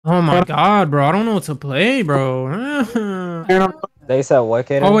Oh my god, bro. I don't know what to play, bro. They said what,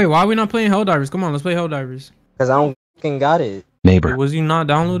 Kaden? Oh wait, why are we not playing Helldivers? Come on, let's play Helldivers. Because I don't fucking got it. Neighbor. Was you not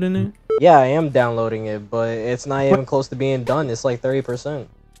downloading it? Yeah, I am downloading it, but it's not even close to being done. It's like 30%.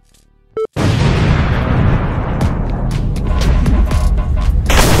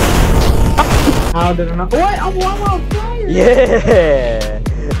 How did I not? What? I'm on fire! Yeah!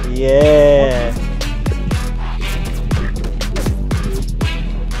 Yeah!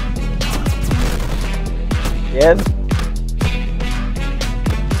 Yeah.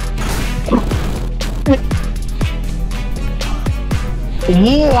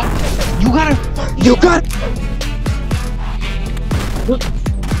 Yeah! You got it!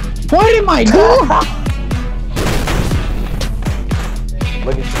 What am I doing?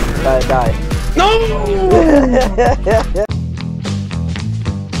 Look at you, gotta die. No!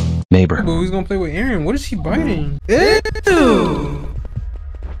 Neighbor. But who's gonna play with Aaron? What is she biting? Ew!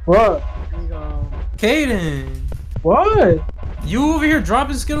 What? Kaden! What? You over here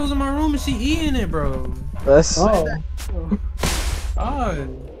dropping Skittles in my room and she eating it, bro. That's... Oh. God.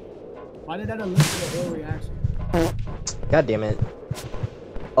 Why did that elicit an ill reaction? God damn it.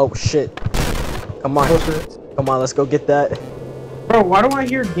 Oh shit. Come on. Come on, let's go get that. Bro, why do I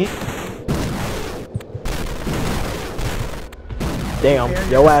hear game? Damn,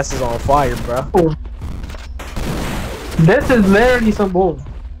 your ass is on fire, bro. This is literally some bull.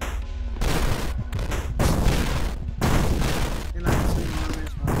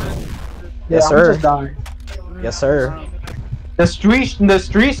 Yes, sir. Just dying. Yes, sir. The street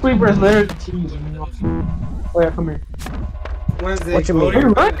sweeper is literally cheese. Oh yeah, come here. What you mean? You're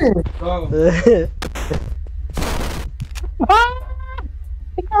running. Oh.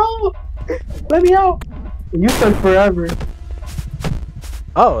 Let me out. You took forever.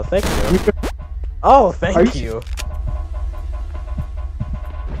 Oh, thank you. Oh, thank you.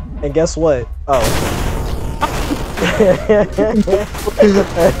 And guess what? Oh.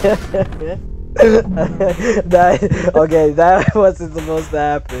 that wasn't supposed to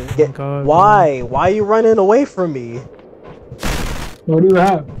happen. God, why? Man. Why are you running away from me? What do you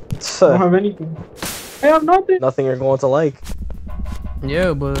have? I don't have anything. I have nothing. Nothing you're going to like.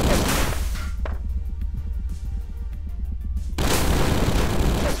 Yeah, but...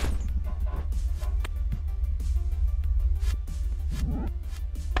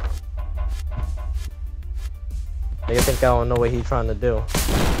 You think I don't know what he's trying to do?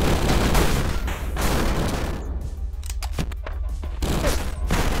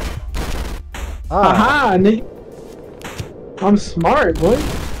 Aha, nigga. I'm smart, boy.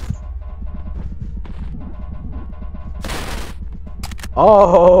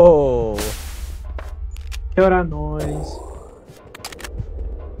 Oh! Kill that noise.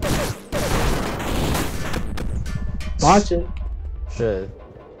 Watch it. Shit.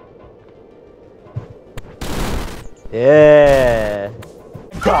 Yeah.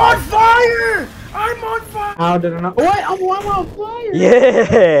 I'm on fire! I'm on fire! How did I not? What? I'm on fire!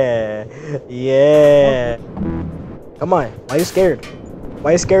 Yeah! Yeah! Come on. Why are you scared?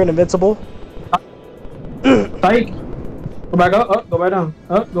 Why are you scared, Invincible? Spike. Go back up, go back down.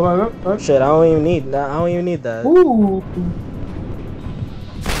 Up, go back up, up. Shit, I don't even need that. I don't even need that. Ooh.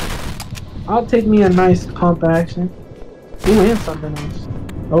 I'll take me a nice pump action. Ooh, and something else.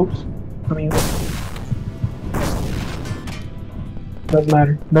 Oops. I mean, doesn't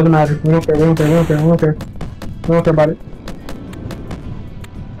matter. Doesn't matter. We don't care. We don't care. We don't care. We don't care. We don't care about it.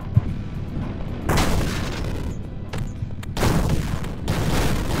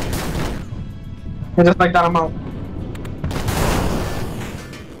 And just like that, I'm out.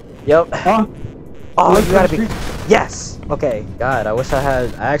 Yep. Oh, you gotta be. Street. Yes. Okay. God, I wish I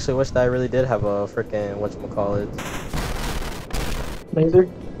had. I actually wish that I really did have a freaking whatchamacallit. Laser.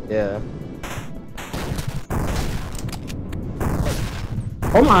 Yeah.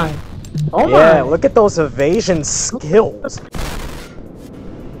 Oh my. Oh my. Yeah. Look at those evasion skills.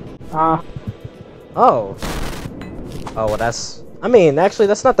 Ah. Oh. Oh well, that's. I mean, actually,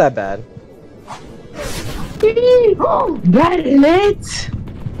 that's not that bad. That lit.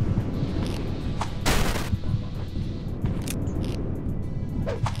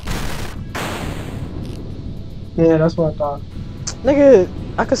 Yeah, that's what I thought. Nigga,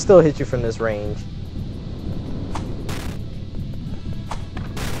 I could still hit you from this range.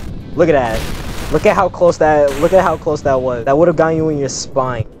 Look at that. Look at how close that. Look at how close that was. That would have gotten you in your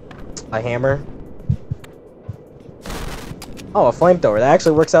spine. A hammer. Oh, a flamethrower. That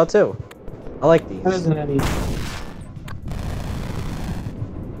actually works out too. I like these. That isn't any.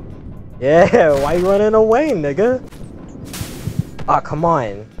 Yeah, why you running away, nigga? Ah, oh, come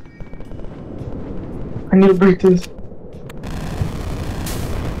on. I need to break this.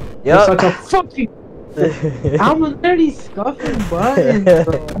 You're such a fucking. I'm literally scuffing buttons,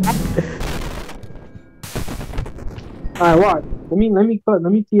 bro. Alright, watch.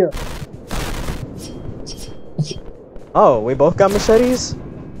 Let me tee up. Oh, we both got machetes?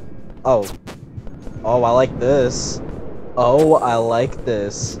 Oh. Oh, I like this. Oh, I like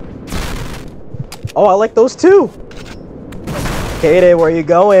this. Oh, I like those too! Katie, where are you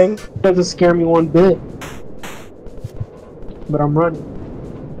going? Doesn't scare me one bit. But I'm running.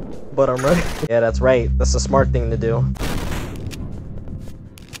 But I'm running. Yeah, that's right. That's a smart thing to do.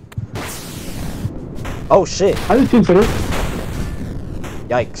 Oh shit. I just think for this.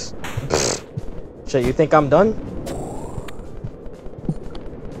 Yikes. Shit, you think I'm done?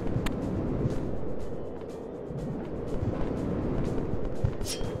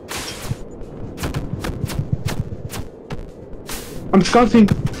 I'm scuffing.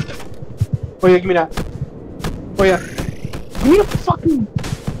 Oh yeah, give me that. Oh yeah. Give me the fucking.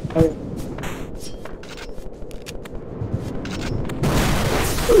 Oh, yeah.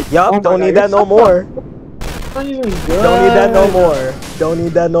 Yup, Oh don't God, need that no you're more. not even good. Don't need that no more. Don't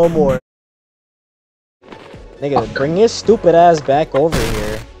need that no more. Nigga, bring your stupid ass back over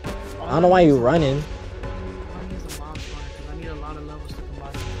here. I don't know why you running.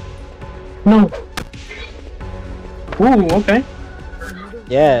 No. Ooh, okay.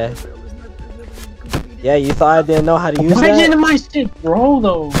 Yeah. Yeah, you thought I didn't know how to use Why that? didn't my shit roll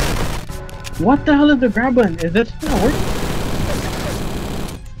though? What the hell is the grab button? Is this not working?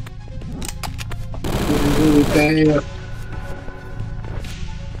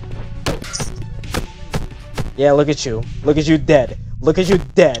 Yeah, look at you. Look at you dead. Look at you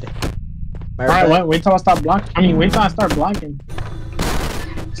dead. Alright, wait till I stop blocking. I mean, wait till I start blocking.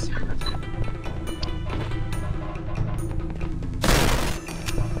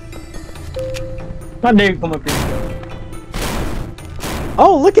 How dare you come up here?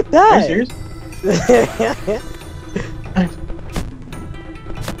 Oh, look at Are that! you serious?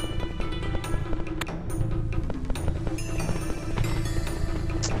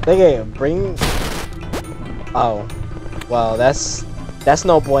 Nigga, bring. Oh, well, that's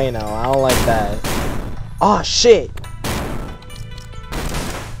no bueno. I don't like that. Oh shit!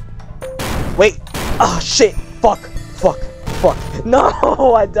 Wait! Oh shit! Fuck! Fuck! Fuck!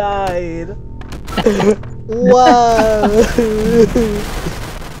 No! I died. Whoa!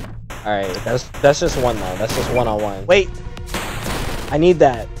 All right, that's just one though. That's just one-on-one. Wait! I need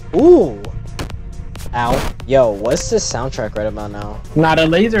that. Ooh! Ow. Yo, what's this soundtrack right about now? Nah, the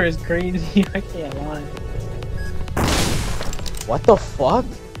laser is crazy. I can't lie. What the fuck?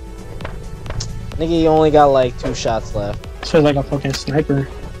 Nigga, you only got like 2 shots left. This feels like a fucking sniper.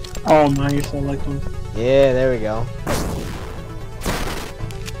 Oh man, you're so lucky. Yeah, there we go.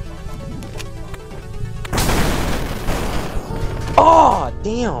 Oh,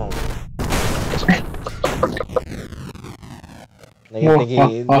 damn!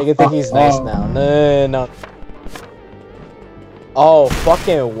 Nigga think he's nice now. No. Oh,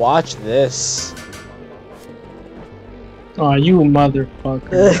 fucking watch this. Oh, you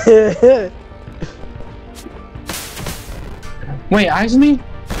motherfucker. Wait, actually?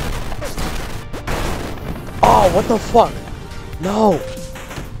 Oh, what the fuck? No.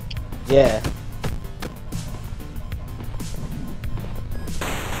 Yeah.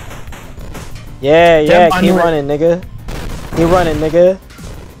 Yeah, keep running, nigga. Keep running, nigga.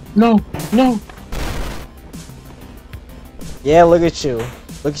 No. Yeah, look at you.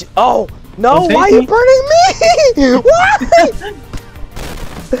 Look at you. Oh, no, Don't why are take you me. burning me? What?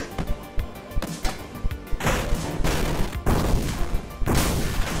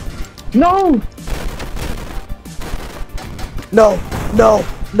 No!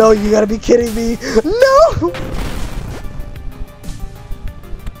 No, you gotta be kidding me. No!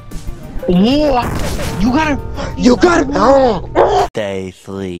 What? You gotta. No! Stay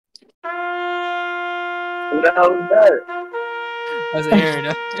asleep. Who the hell is that? That's Aaron.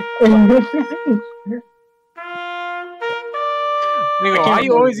 Nigga, why are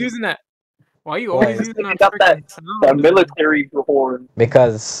you always using that? Why are you always using that? Got that freaking military horn.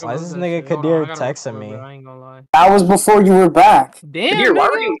 Because What why was is this that nigga shit? Hold on, Kadir I gotta texting record, me? bro, I ain't gonna lie. That was before you were back. Damn, Here, why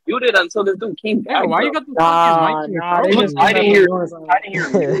nigga. were you muted until this dude came back? Nigga, why you bro? got the fucking mic in your Nah, they phone? just I keep didn't hear. doing something. I didn't hear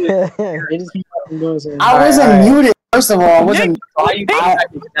muted. They just keep doing something. I wasn't Alright. muted. First of all, I wasn't. Why you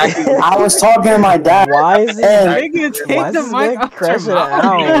exactly? I was talking to my dad. Why is he? And Nigga, take Why is the this mic guy out your crashing mouth.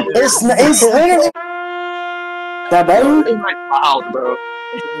 out? it's literally that better. It's my mouth, bro.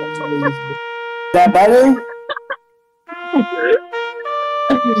 That better.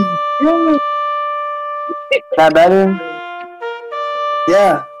 That better.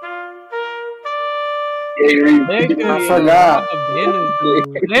 Yeah. Nigga, I forgot.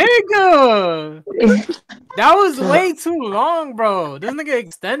 Nigga, that was way too long, bro. This nigga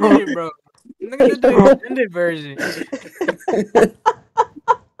extended it, bro. This nigga did the extended version.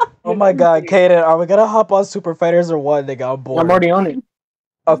 Oh my god, Kaden, are we gonna hop on Super Fighters or what, nigga? I'm bored. I'm already on it.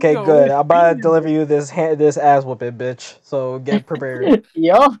 Okay, Yo, good. wait, I'm about to deliver you this ass whooping, bitch. So get prepared.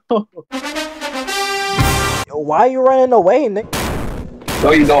 Yo. Why are you running away, Nick?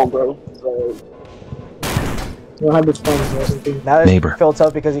 No, you don't, bro. So, You don't have much fun with this. Now that felt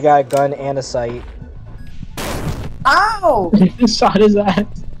tough because you got a gun and a sight. Ow! Shot his ass.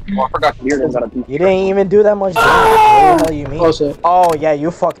 oh, I forgot to hear that. You didn't even do that much damage. What the hell you mean? Oh shit. Oh yeah, you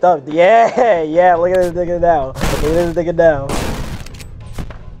fucked up. Yeah, yeah. Look at this nigga now. Look at this nigga now.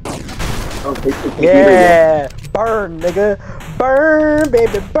 Yeah, burn, nigga. Burn,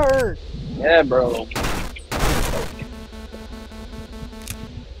 baby, burn. Yeah, bro.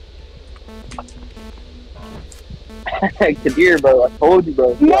 Kadir, bro. I told you,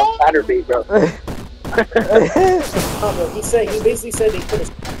 bro. No. Saturday, bro. He basically said they could have.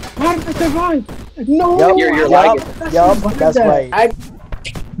 How did I survive? No. Yup, You're yup, lagging. yup, that's right.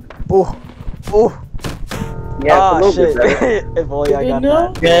 Ooh, ooh. Yeah, Ah, it's a shit. little bit, bro. If only I got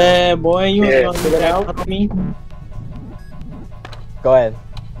that. Yeah, boy, you Yeah. was gonna get out on me. Go ahead.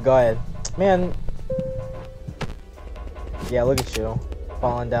 Go ahead. Man. Yeah, look at you.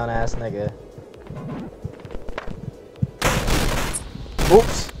 Falling down ass nigga.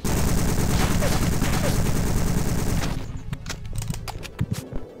 Oops.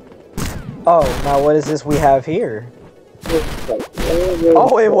 Oh, now what is this we have here?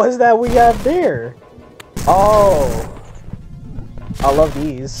 Oh, it was that we have there. Oh. I love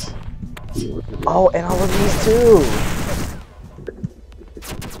these. Oh, and I love these too.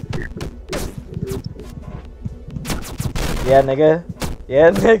 Yeah, nigga. Yeah,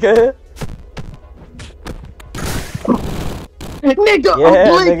 nigga. Nigga,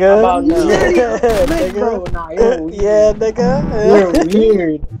 Yeah, I'm nigga. about now. Yeah, Bro, nigga. nah, you're weird. Yeah, nigga. You're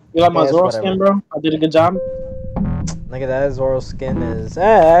weird. You like my Yeah, it's Zoro whatever. skin, bro? I did a good job. Nigga, that Zoro skin is.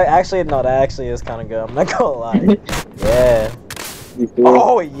 Actually, no, that actually is kind of good. I'm not gonna lie. Yeah.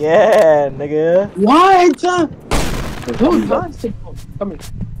 Oh, yeah, nigga. What? Dude, guys, come here.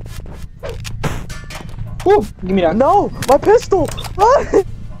 Woo, give me that. No, my pistol. What?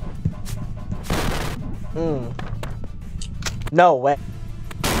 No way.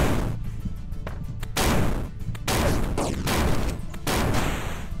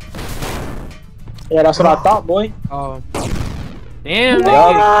 Yeah, that's what I thought, boy. Oh. Damn, Yup.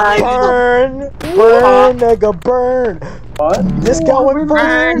 nigga. Burn, burn, nigga, burn. What? This guy would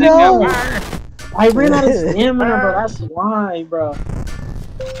burn. Nigga, No. burn. I ran out of stamina, bro. That's why, bro.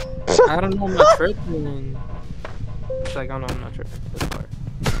 I don't know, I'm not tripping. It's like, oh no, I'm not tripping. That's fire.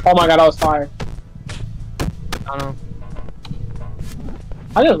 Oh my god, I was fired. I don't know.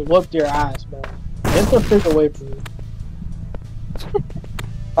 I just whooped your ass, bro. Get the freak away from me.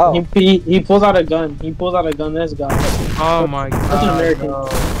 Oh, He pulls out a gun. He pulls out a gun. This guy. Oh my god. Such an American. no.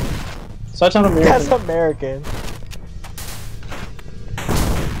 Such an American. that's American.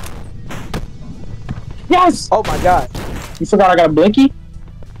 Yes! Oh my god. You forgot I got a blinky?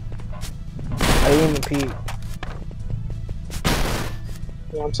 I didn't even peek.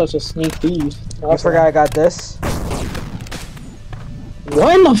 Yeah, I'm such a sneak thief. You forgot I got this.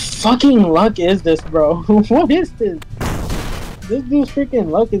 What in the fucking luck is this, bro? What is this? This dude's freaking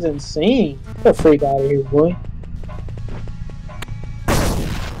luck is insane. Get the freak out of here, boy.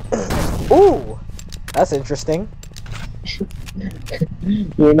 Ooh, that's interesting.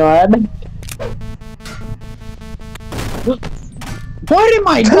 You know what? What am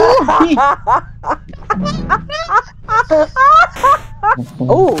I doing?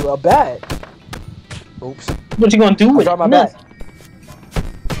 Ooh, a bat. Oops. What you gonna do I with dropped my it? bat.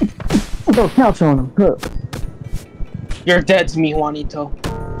 Throw couch on him. Good. You're dead to me, Juanito.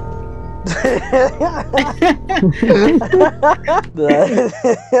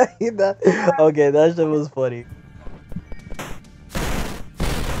 Okay, that shit was funny.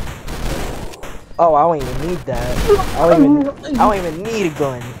 Oh, I don't even need that. I don't even need a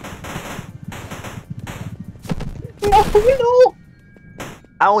gun. No.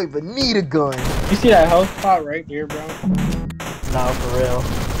 I don't even need a gun. You see that health spot right here, bro? Nah, for real.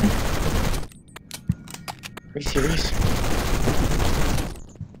 Are you serious?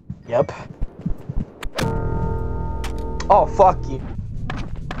 Yep. Oh, fuck you.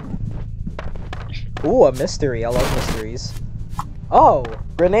 Ooh, a mystery. I love mysteries. Oh,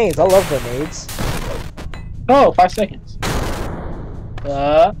 grenades. I love grenades. Oh, 5 seconds.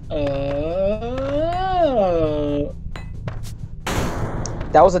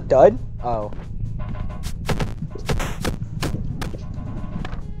 That was a dud? Oh.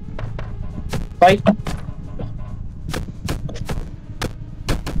 Fight.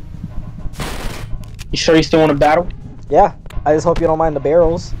 You sure you still want to battle? Yeah. I just hope you don't mind the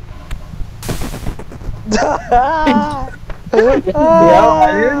barrels. Yeah, you're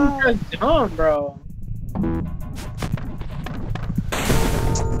just dumb, bro.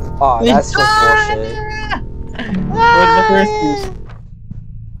 Oh, that's just bullshit. What's your excuse?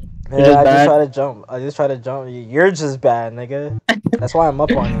 Yeah, I just try to jump. You're just bad, nigga. That's why I'm up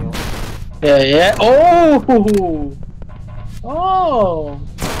on you. Yeah. Oh! Oh!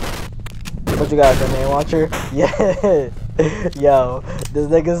 What you got, a grenade launcher? Yeah. Yo, this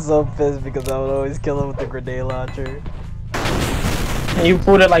nigga's so pissed because I would always kill him with the grenade launcher. And you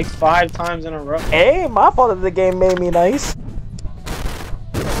pulled it like 5 times in a row. Hey, my fault that the game made me nice.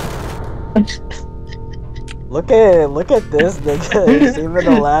 Look at this nigga. He's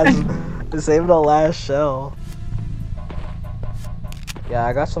saving the last shell. Yeah,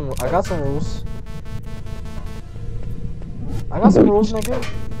 I got some rules. I got some rules, nigga.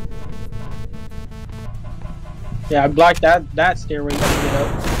 Yeah, I blocked that stairway to get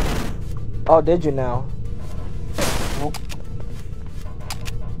up. Oh, did you now?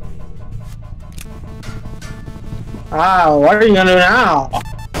 Ah, what are you gonna do now?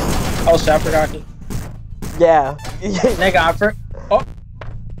 Oh, shit, I forgot. Yeah. Nigga,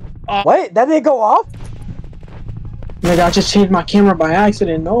 What? That didn't go off? Nigga, I just changed my camera by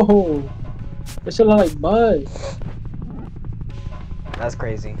accident. No. This shit look like Buzz. That's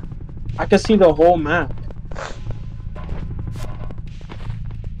crazy. I can see the whole map.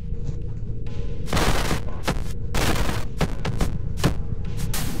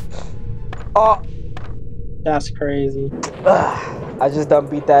 Oh. That's crazy. I just done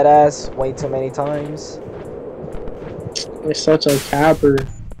beat that ass way too many times. You're such a capper.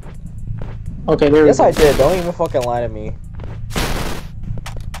 Okay, there we Yes, go. I did. Don't even fucking lie to me.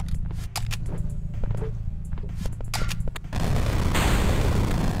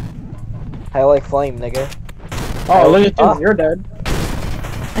 I like flame, nigga. Oh, look at you. You're dead.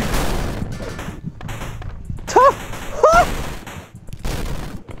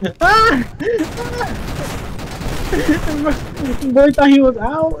 Boy thought he was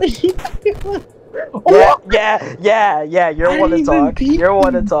out. Yeah. You're one to talk. You're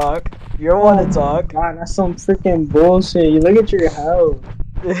one to talk. You're one to talk. God, that's some freaking bullshit. You look at your health.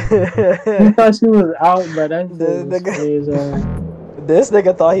 He thought she was out, but that's This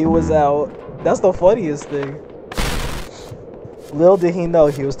nigga thought he was out. That's the funniest thing. Little did he know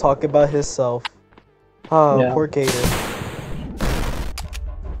he was talking about himself. Oh, Yeah. poor Kaden.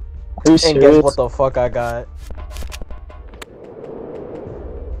 Are you And serious? guess what the fuck I got?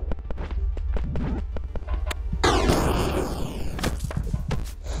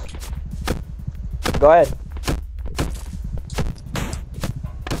 Go ahead.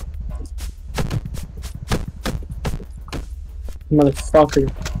 Motherfucker.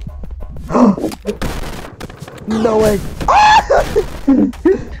 No way.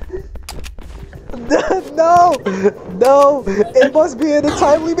 No, it must be in a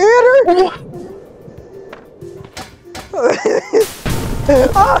timely manner.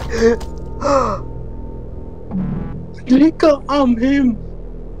 Nigga, I'm him.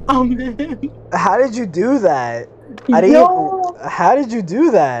 How did you do that? Yo. How did you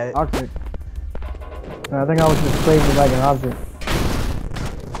do that? Object. I think I was just playing like an object.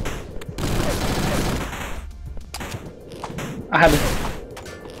 I have it.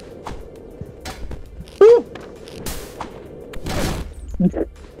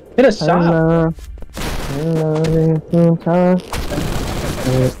 Hit a shot.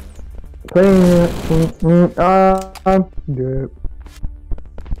 Good.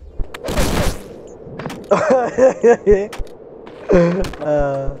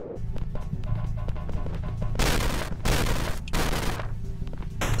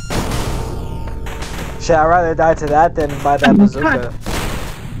 Shit, I'd rather die to that than by that bazooka.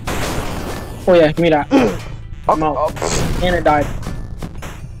 Oh yeah, give me that. I'm out. And it died.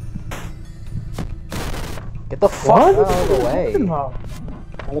 Get the fuck out of the way. All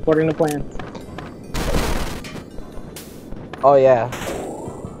according to plan. Oh yeah.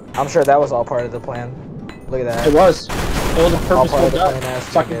 I'm sure that was all part of the plan. Look at that. It was. It was a All part purposeful of the duck. plan,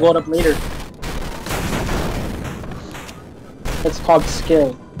 So I can blow it up later. It's called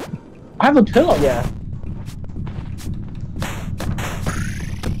skill. I have a pillow. Yeah.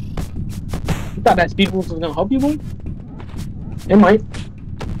 You thought that speed boost was gonna help you, boy? It might.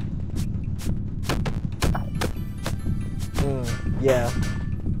 Yeah.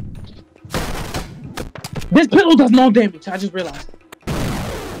 This pillow does no damage. I just realized.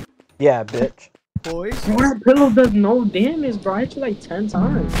 Yeah, bitch. Boys, Bro, that pillow does no damage, bro. I hit you like 10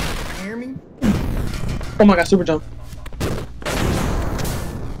 times. hear me? Oh my god, super jump.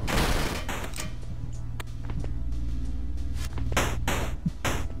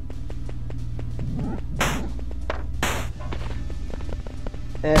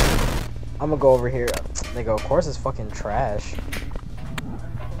 I'm gonna go over here. Nigga, of course it's fucking trash.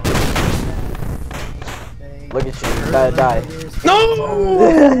 Look at you, die. No!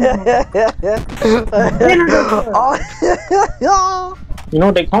 Oh. You know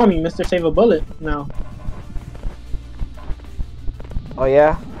what they call me, Mr. Save a Bullet now. Oh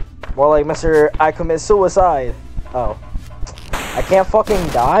yeah? More like Mr. I commit suicide. Oh. I can't fucking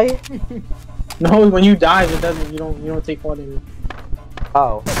die? No, when you die, it doesn't. You don't take fault in it.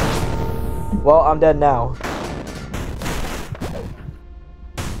 Oh. Well, I'm dead now.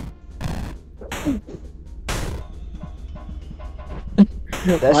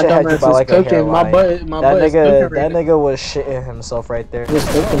 That shit had you by like a hairline. My butt is That nigga was shitting himself right there.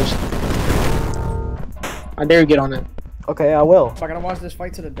 I dare you get on it. Okay, I will. I'm gonna watch this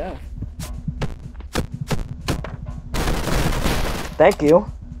fight to the death. Thank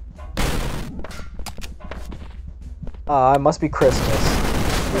you. It must be Christmas.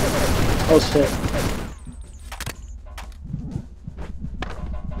 Oh shit.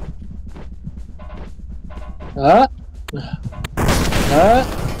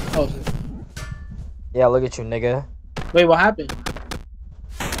 Oh shit. Yeah, look at you, nigga. Wait, what happened?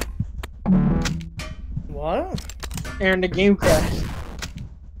 What? Aaron, the game crashed.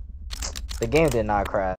 The game did not crash.